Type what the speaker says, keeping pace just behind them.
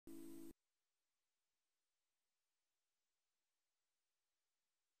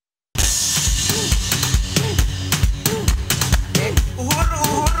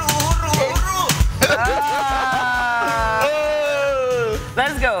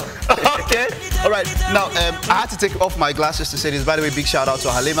Okay. All right. Now, I had to take off my glasses to say this. By the way, big shout out to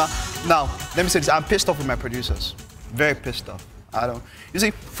Halima. Now, let me say this. I'm pissed off with my producers. Very pissed off. You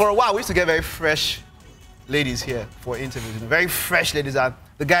see, for a while, we used to get very fresh ladies here for interviews. Very fresh ladies. And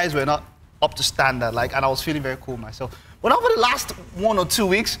the guys were not up to standard. And I was feeling very cool myself. But over the last 1 or 2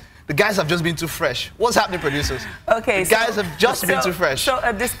 weeks, the guys have just been too fresh. What's happening, producers? Okay, the guys have just been too fresh. So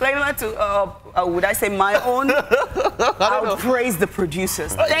a disclaimer to, would I say my own? I'll praise the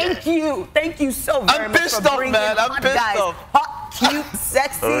producers. Thank you so very much for bringing I'm pissed off. Hot, cute,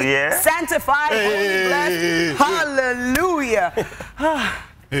 sexy, sanctified, holy, blessed. Hallelujah.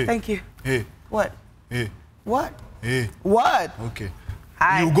 Thank you. Hey. What? Hey. What? Hey. What? Okay.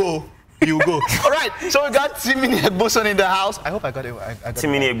 Hi. You go. You go. All right, so we got Timini Egbosen in the house. I hope I got it.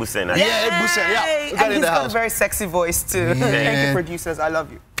 Timini Egbosen. Yeah, Egbosen. Yeah, we got and it in the house. He's got a very sexy voice too. Thank you, producers. I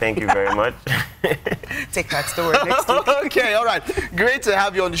love you. Thank you very much. Take that story next week. Okay, all right. Great to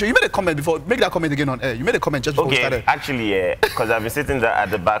have you on the show. You made a comment before. Make that comment again on air. You made a comment just before we started. Actually, yeah, because I've been sitting there at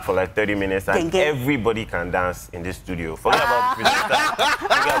the back for like 30 minutes, and everybody can dance in this studio. Forget about the producer.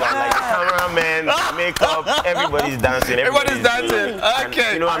 Forget about like cameraman, makeup. Everybody's dancing. Everybody's dancing. Okay.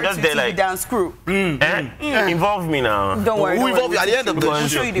 And, you know, I'm just there like dance crew. Involve me now. Don't worry. Who involve you at the end of the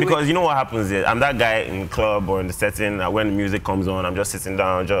show? Because you know what happens is I'm that guy in the club or in the setting. When the music comes on, I'm just sitting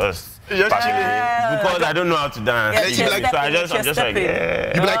down, just because I don't know how to dance. Yeah, so I'm just like,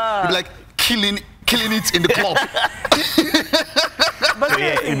 yeah. You be like killing it in the club. But so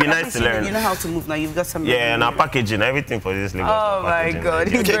yeah, it'd be nice to learn. You know how to move now. You've got some. Yeah, and our packaging, everything for this level. Oh my God,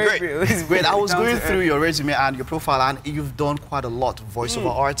 he's okay, great. He's great. I was going through your resume and your profile, and you've done quite a lot.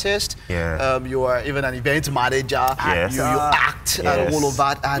 Voiceover artist. Yeah. You are even an event manager. Yes. You act and all of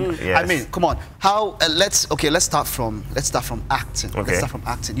that. And I mean, come on. How? Let's start from acting. Okay. Let's start from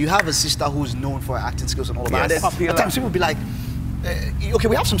acting. You have a sister who's known for her acting skills and all of that. Yes. And at times people be like, okay,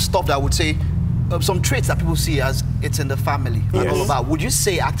 we have some stuff that I would say. Some traits that people see as it's in the family and all of that. Would you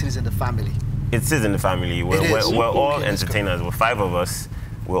say acting is in the family? It is in the family. We're all entertainers. We're 5 of us.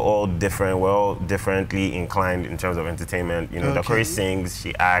 We're all different. We're all differently inclined in terms of entertainment. You know, Dakore sings,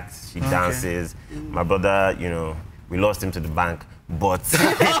 she acts, she dances. My brother, you know, we lost him to the bank, but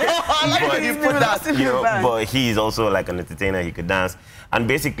but he's also like an entertainer. He could dance, and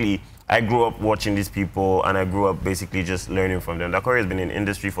basically, I grew up watching these people, and I grew up basically just learning from them. Dakore has been in the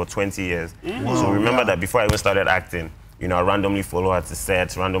industry for 20 years. So remember that before I even started acting, you know, I randomly follow her to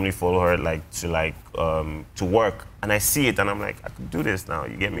sets, randomly follow her to work, and I see it, and I'm like, I could do this now.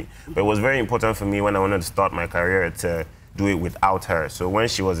 You get me? But it was very important for me when I wanted to start my career to do it without her. So when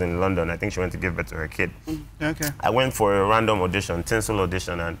she was in London, I think she went to give birth to her kid. I went for a random audition, Tinsel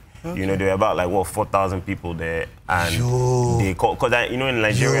audition, and you know, there were about like 4,000 people there, and they call, because you know, in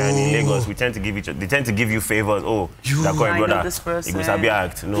Nigeria and in Lagos, they tend to give you favors. Oh, Dakore brother, it was a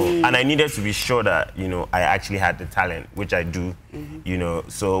act. No, and I needed to be sure that, you know, I actually had the talent, which I do. You know,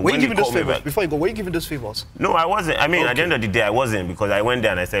 so when you giving those favors before you go, were you giving those favors? No, I wasn't. I mean, at the end of the day, I wasn't, because I went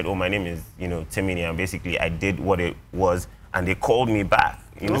there and I said, oh, my name is, you know, Timini, and basically I did what it was, and they called me back.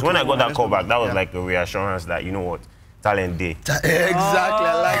 You know, so when I got that call back, that was like a reassurance that, you know what, talent day. Exactly,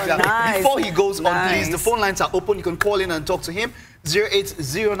 I like that. Nice. Before he goes on, please, the phone lines are open. You can call in and talk to him.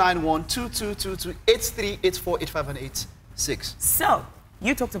 0809122283848 and 86. So,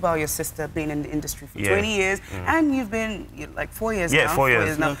 you talked about your sister being in the industry for 20 years, and you've been like 4 years now. Yeah, 4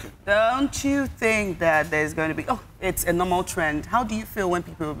 years. Now. Don't you think that there's going to be, it's a normal trend? How do you feel when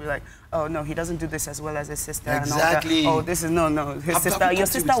people will be like, oh, no, he doesn't do this as well as his sister? Exactly. And all that. Oh, this is, no, your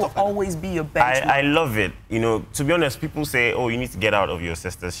sister will always be your benchmark. I love it. You know, to be honest, people say, oh, you need to get out of your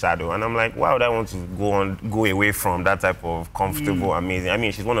sister's shadow. And I'm like, why would I want to go away from that type of comfortable, amazing? I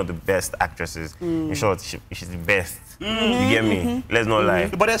mean, she's one of the best actresses. In short, she's the best. You get me? Let's not lie.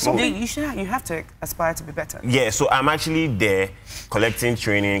 But there's something... You have to aspire to be better. Yeah, so I'm actually there collecting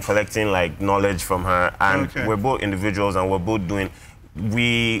training, collecting like knowledge from her, and we're both individuals and we're both doing...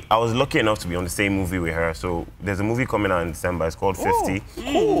 I was lucky enough to be on the same movie with her. So there's a movie coming out in December. It's called 50.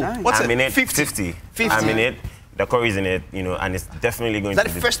 Cool. Nice. What's I'm it? in it. 50. I'm in it. Dakore's in it, you know, and it's definitely going to be...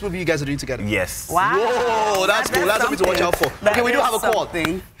 Is that the first movie you guys are doing together? Yes. Wow. Whoa, that's cool. That's something to watch out for. Okay, we do have a call.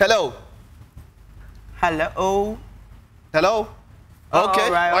 Hello. Hello. Hello? Okay.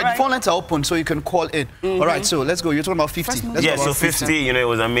 All right. The phone lines are open, so you can call in. All right, so let's go. You're talking about 50. Yeah, so 50, you know, it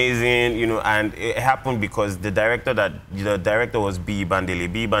was amazing, you know, and it happened because the director was B. Bandele.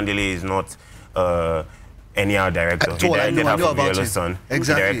 B. Bandele is not any other director. He directed half of Yellow's Son.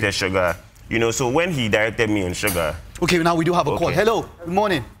 Exactly. He directed Shuga. You know, so when he directed me on Shuga... Okay, now we do have a call. Hello. Good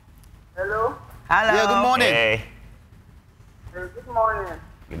morning. Hello. Hello. Yeah, good morning. Hey. Good morning.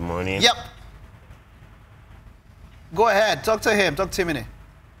 Good morning. Yep. Go ahead. Talk to him. Talk to Timini.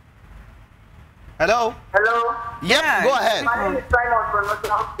 Hello? Hello? Yep, Yeah, go ahead. My name is Simon from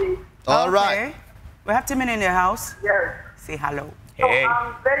National State. All Okay. right. We have Timini in the house. Yes. Say hello. So Hey.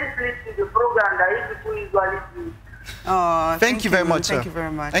 I'm very pleased with the program that you people usually do. Oh, Thank you very much, sir. Thank you very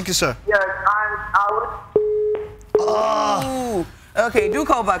much. Thank you, sir. Yes, and I was... Ooh. Okay, do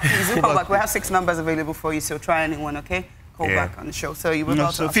call back, please. Do call back. We have 6 numbers available for you, so try anyone, okay? Call back on the show. So you were No,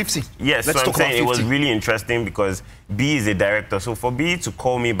 about so to 50. Yes, Let's so I'm talk saying about it was 50. really interesting because B is a director. So for B to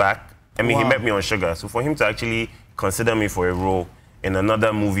call me back, I mean, he Wow. met me on Shuga. So for him to actually consider me for a role in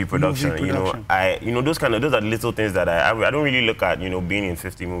another movie production, you know, those are the little things that I don't really look at, you know, being in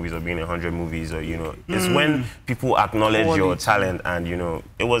 50 movies or being in 100 movies or, you know, it's when people acknowledge your talent and, you know,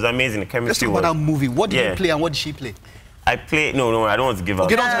 it was amazing. The Let's chemistry talk about was... that movie. What did Yeah. you play and what did she play? I play... No, I don't want to give up.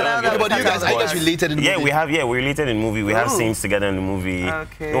 Okay, no, but you guys, are you guys related in the movie? Yeah, we're related in the movie. We have Ooh. scenes together in the movie.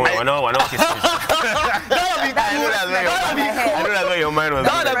 Okay. No, I know kissing. I know that's where your mind was.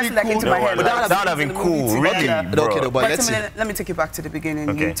 That would That be came to cool. my head. But that That would have been cool, really, bro. Okay, no, but But let's see. Timini, let me take you back to the beginning.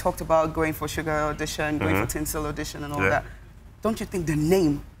 Okay. You talked about going for Shuga audition, going for Tinsel audition and all Yeah. that. Don't you think the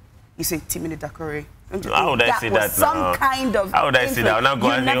name, you say Timini Dakore, don't you How think would I that say was that some now? kind of How would I say that? I'll not go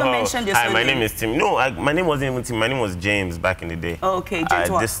You and say, never oh, mentioned your hi, my surname. name is Tim. No, my name wasn't even Tim. My name was James back in the day. Okay, James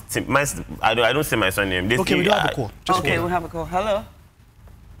what? I don't say my surname. This Okay, we don't have a call. Just Okay, call. we'll have a call. Hello.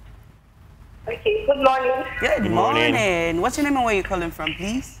 Okay, good morning. Good morning. morning. What's your name and where you calling from,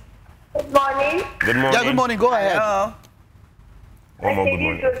 please? Good morning. Good morning. Yeah, good morning. Go ahead. Hello. One more good This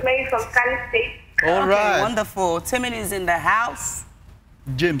morning. is Rosemary from Kano State. All Okay, right. wonderful. Timini is in the house.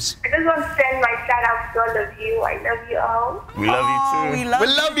 James. I just want to send my shout out to all of you. I love you all. We love you too. We love, We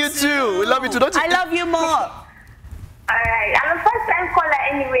love you too. We love you too. Don't you I love you more. All right. I'm a first-time caller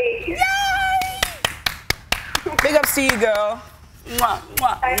anyway. Big ups to you, girl. Mwah,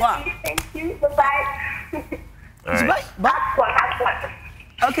 mwah, mwah. Thank you. Bye-bye. All right. Have fun.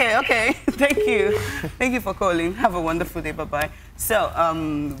 Okay. Thank you. Thank you for calling. Have a wonderful day. Bye-bye. So,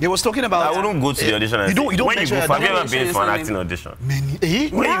 He was talking about. I wouldn't go to the audition. You don't when mention you your go, have you name. ever been for an Mention acting audition? Many. Eh?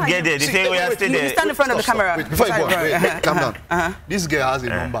 When Yeah, you get there, they say, oh, yeah, stay you there. stand in front of the camera. Wait, before you go, wait, calm down. This girl has a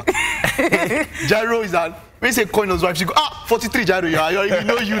number. Gyro is that. When you say coin was wife, she go, 43 Gyro, we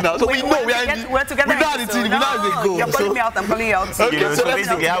know you now. So we know we are in the, We're together. we know how the team, we know how they go. You're calling So- me out. I'm calling you out. Okay, You know, so so let's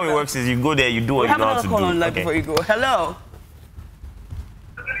basically how it works is you go there, you do what We you have know how another to call do. on live Okay. before you go. Hello.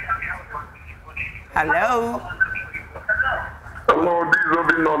 Hello. Hello, this is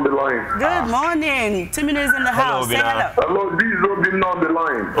Robin on the line. Good morning. Timini is in the house. Say Obina. hello. Hello, this is Robin on the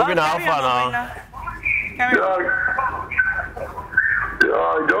line. Obina, how carry far on, now? Obina. Carry on. Yeah,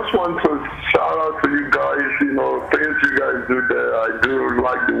 I just want to shout out to you guys, you know, things you guys do there. I do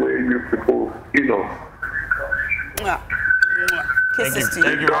like the way you people, you know, Mwah. Mwah. Kisses to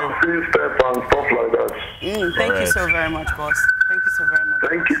Thank you. you very much. free step and stuff like that. Thank you so very much, boss. Thank you so very much.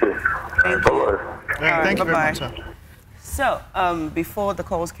 Thank you. Thank you. Bye-bye. Thank you very Bye-bye. much, sir. So, before the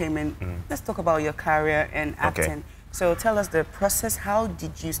calls came in, let's talk about your career in acting. So, tell us the process. How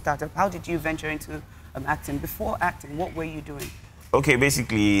did you start up? How did you venture into acting? Before acting, what were you doing? Okay,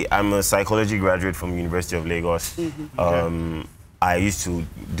 basically, I'm a psychology graduate from University of Lagos. I used to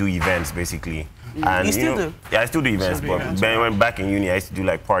do events, basically. And, You still know, do? Yeah, I still do events, do but events, when back in uni, I used to do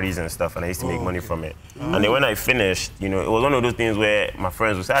like parties and stuff, and I used to make money from it. And then when I finished, you know, it was one of those things where my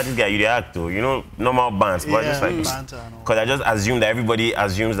friends would say, this guy, you the actor, you know, normal bands, but Yeah, just like, banter and all. because I just assumed that everybody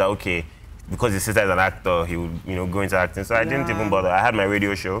assumes that, okay, because his sister is an actor, he would, you know, go into acting. So I didn't even bother. I had my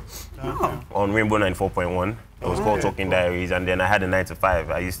radio show on Rainbow 94.1. It was called Talking Diaries, and then I had a 9 to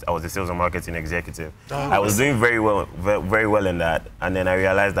 5. I was a sales and marketing executive. I was doing very well in that, and then I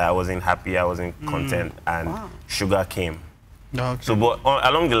realized that I wasn't happy, I wasn't content, and Shuga came. Okay. So, but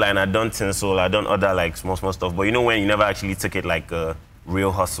along the line, I'd done Tinsel, I'd done other like small stuff, but you know when you never actually took it like a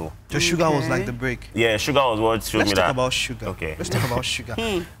real hustle. So Shuga was like the break. Yeah, Shuga was what showed Let's me talk that. about Shuga. Okay. Let's talk about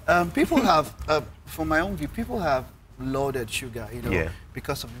Shuga. People have, from my own view, people have lauded Shuga, you know, Yeah.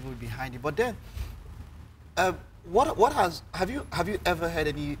 because of people behind it. But then, have you ever heard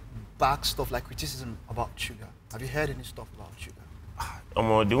any back stuff like criticism about Shuga? Have you heard any stuff about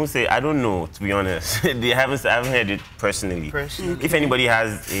Shuga? They won't say, I don't know, to be honest. I haven't heard it personally. If anybody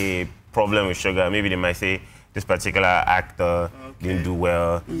has a problem with Shuga, maybe they might say, this particular actor didn't do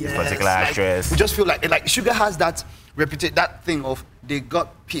well, this particular actress. We just feel like Shuga has that reputation, that thing of they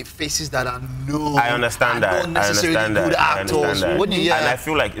got faces that are known. I understand that. Not necessarily good actors. What do you, And I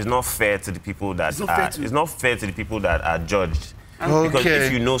feel like it's not fair to the people that it's not fair to the people that are judged. Because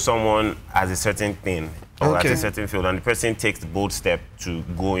if you know someone as a certain thing or as a certain field, and the person takes the bold step to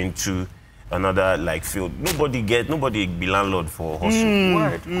go into another like field. Nobody be landlord for hustle.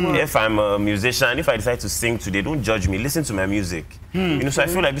 Word. If I'm a musician, if I decide to sing today, don't judge me. Listen to my music. You know, so I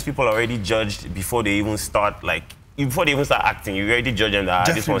feel like these people are already judged before they even start before they even start acting. You already judge them that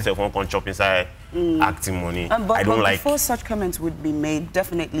this one self won't chop inside acting money. But before such comments would be made,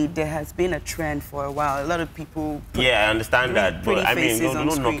 definitely there has been a trend for a while. A lot of people. Yeah, I understand that, but I mean,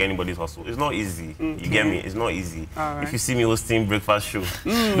 don't knock anybody's hustle. It's not easy. You get me? It's not easy. Right. If you see me hosting breakfast show,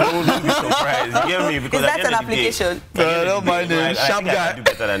 don't be surprised. You get me? Because that's an application. Don't mind him. Sharp guy. I do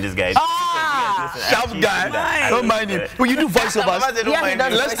better than this guy. Sharp guy. Don't mind him. Well, you do voiceovers.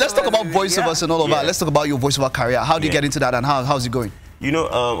 Let's talk about voiceovers and all of that. Let's talk about your voiceover career. How do you get into that, and how's it going? You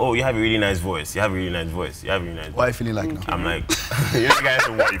know, you have a really nice voice. You have a really nice voice. You have a really nice voice. What are you feeling like now? I'm like, you know, guys,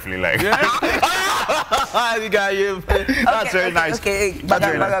 what are you feeling like? That's very nice. Okay. That's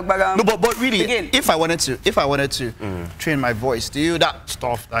very nice. No, but really, if I wanted to train my voice, do you that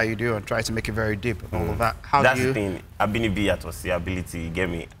stuff that you do and try to make it very deep and all of that? That's the thing. Ability, ability. You get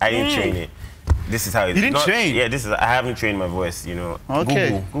me? I didn't train it. This is how it's. You didn't train? Yeah, I haven't trained my voice, you know.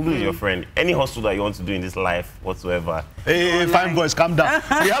 Okay. Google is your friend. Any hustle that you want to do in this life whatsoever. Hey, fine boys, calm down.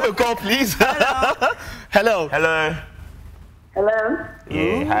 We have a call, please. Hello. Hello. Hello.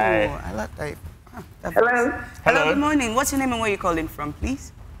 Yeah, hi. I like that. Hello. Hello, good morning. What's your name and where are you calling from,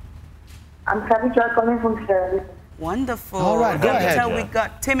 please? I'm Khadija calling from Sierra. Wonderful. All right, go ahead. So we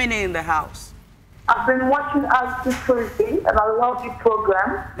got Timini in the house. I've been watching Art Security and I love the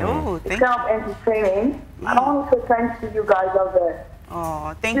program. Oh, It's thank you. kind of entertaining. And I want to say thanks to you guys out there.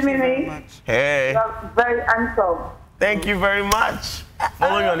 Oh, thank you very much. Hey. You're very handsome. Thank you very much.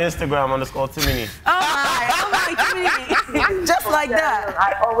 Follow me on Instagram _Timini. Oh my Timini. Just like that.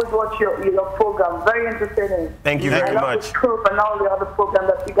 I always watch your program. Very entertaining. Thank you very I love much. the Scoop and all the other programs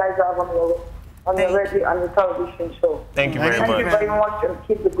that you guys have on your radio and the television show. Thank you very Thank you much. very much and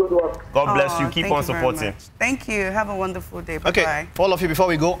keep the good work. God bless you. Oh, Keep thank on you very supporting. much. Thank you. Have a wonderful day. Okay, Bye-bye. for all of you, before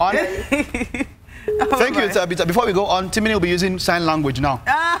we go on, thank you, Tabitha. Before we go on, Timini will be using sign language now.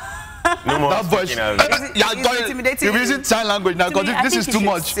 No more That voice. speaking out. You're using sign language now because this is too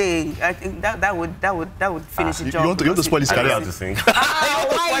much. Sing. I think that would finish the job. You want to spoil his I don't know career. how to sing.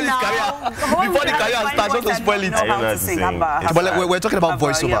 Spoil his career. Before the career starts, you want to spoil it. I don't know how to sing. But we're talking about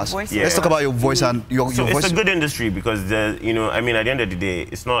voiceovers. Yeah. Let's talk about your voice and your So voice. it's a good industry because you know, I mean, at the end of the day,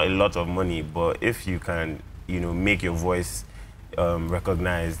 it's not a lot of money, but if you can, you know, make your voice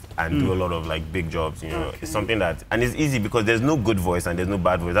recognized and do a lot of like big jobs, you know, it's something that, and it's easy because there's no good voice and there's no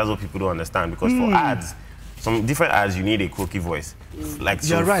bad voice. That's what people don't understand because for ads, some different ads, you need a croaky voice. Like,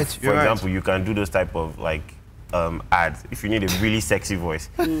 so You're right. For example, you can do those type of like ads. If you need a really sexy voice,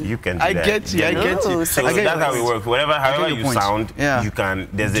 you can do I that. get you. I get you. So I get that's how your it point. works. However your you point. sound, Yeah. you can.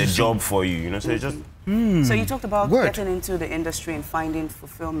 There's a job for you, you know. So it's just. So you talked about Word. getting into the industry and finding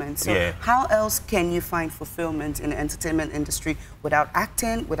fulfillment. So Yeah. how else can you find fulfillment in the entertainment industry without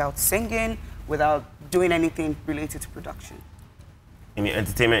acting, without singing, without doing anything related to production? In the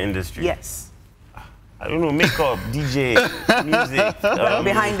entertainment industry. Yes. I don't know, makeup, DJ, music.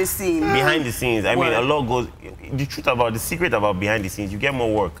 Behind the scenes. Behind the scenes. I mean, Work. a lot goes. The secret about behind the scenes, you get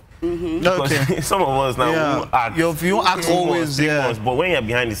more work. Because Okay. some of us now Yeah. won't act. You act 2 months, always, 3 yeah. months, but when you're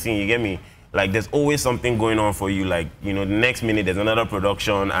behind the scene, you get me? Like, there's always something going on for you. Like, you know, the next minute there's another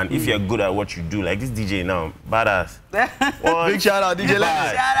production, and if you're good at what you do, like this DJ now, badass. Big shout out, DJ Lenny.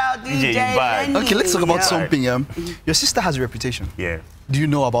 Bad. Shout out DJ you bad. Lenny. Okay, let's talk about Yeah. something. Your sister has a reputation. Yeah. Do you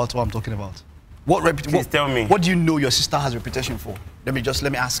know about what I'm talking about? Please tell me. What do you know your sister has a reputation for? Let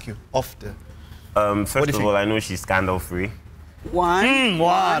me ask you off the. First of all, I know she's scandal free. One.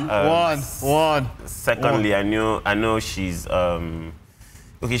 One. Secondly, I know she's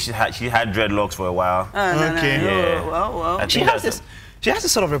okay. She had dreadlocks for a while. Okay. Yeah. Well. I She think has that's this. She has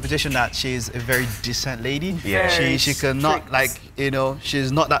this sort of reputation that she's a very decent lady. Yeah. She cannot, strict. like, you know,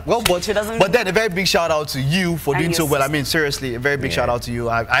 she's not that well, but She doesn't- but then a very big shout out to you for And doing so your well. I sister. mean, seriously, a very big Yeah. shout out to you.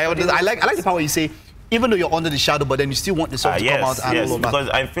 I like the part where you say, even though you're under the shadow, but then you still want the song to come out and yes, all of that. because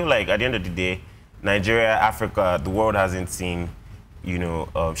I feel like at the end of the day, Nigeria, Africa, the world hasn't seen, you know,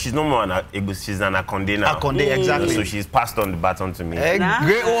 she's no more she's an Akande now. Akande, exactly. So she's passed on the baton to me. Hey, Nice.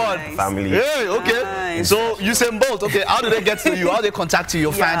 great one. Family. Hey, okay. Nice. So you say both. Okay, how do they get to you? How do they contact you,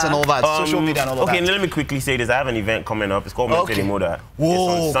 your fans and all that, social media and all of Okay, that? let me quickly say this. I have an event coming up. It's called Okay. Moda. Whoa, It's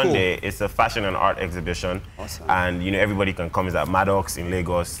on cool. Sunday. It's a fashion and art exhibition. Awesome. And, you know, everybody can come. It's at Maddox in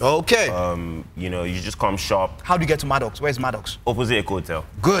Lagos. Okay. You know, you just come shop How do you get to Maddox? Where's Maddox? opposite Eco Hotel.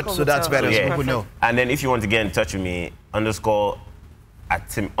 Good. So that's better. So Yeah. people know. And then if you want to get in touch with me, at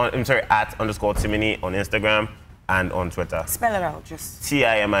Timini on Instagram and on Twitter. Spell it out, just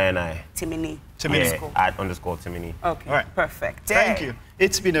Timini. Timini. Timini. Yeah, @_Timini. Okay, all right. Perfect. Thank you.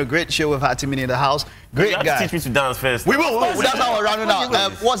 It's been a great show. We've had Timini in the house. Great guy. You have to teach me to dance first. We will. That's how we're running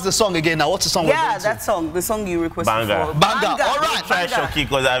out. What's the song again now? What's the song we're going to? That song. The song you requested Banger. for. Banger. All right. Try Shoki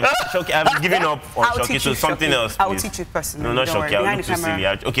because I've given up on Shoki, so something else, please. I'll teach you personally. No, not Shoki. I'll look too silly.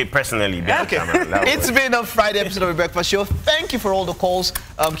 Okay, personally. Behind the camera. It's been a Friday episode of The Breakfast Show. Thank you for all the calls.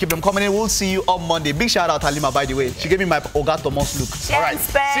 Keep them coming in. We'll see you on Monday. Big shout out to Halima, by the way. She gave me my Oga Thomas look. All right.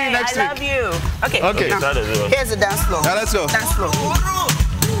 See you next week. I love you. Okay. Okay. Here's the dance floor. Now let's go. Dance floor.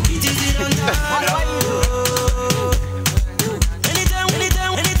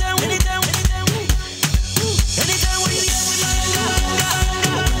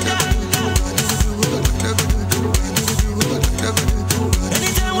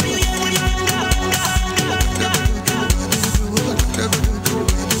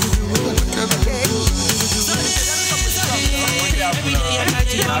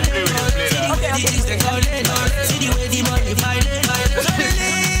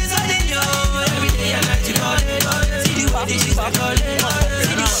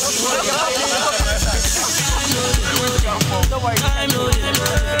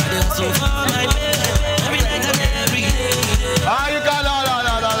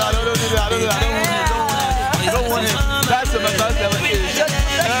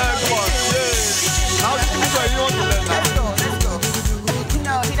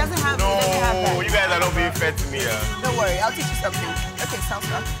 To me, Don't worry, I'll teach you something. Okay,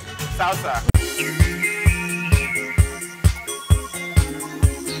 salsa. Salsa.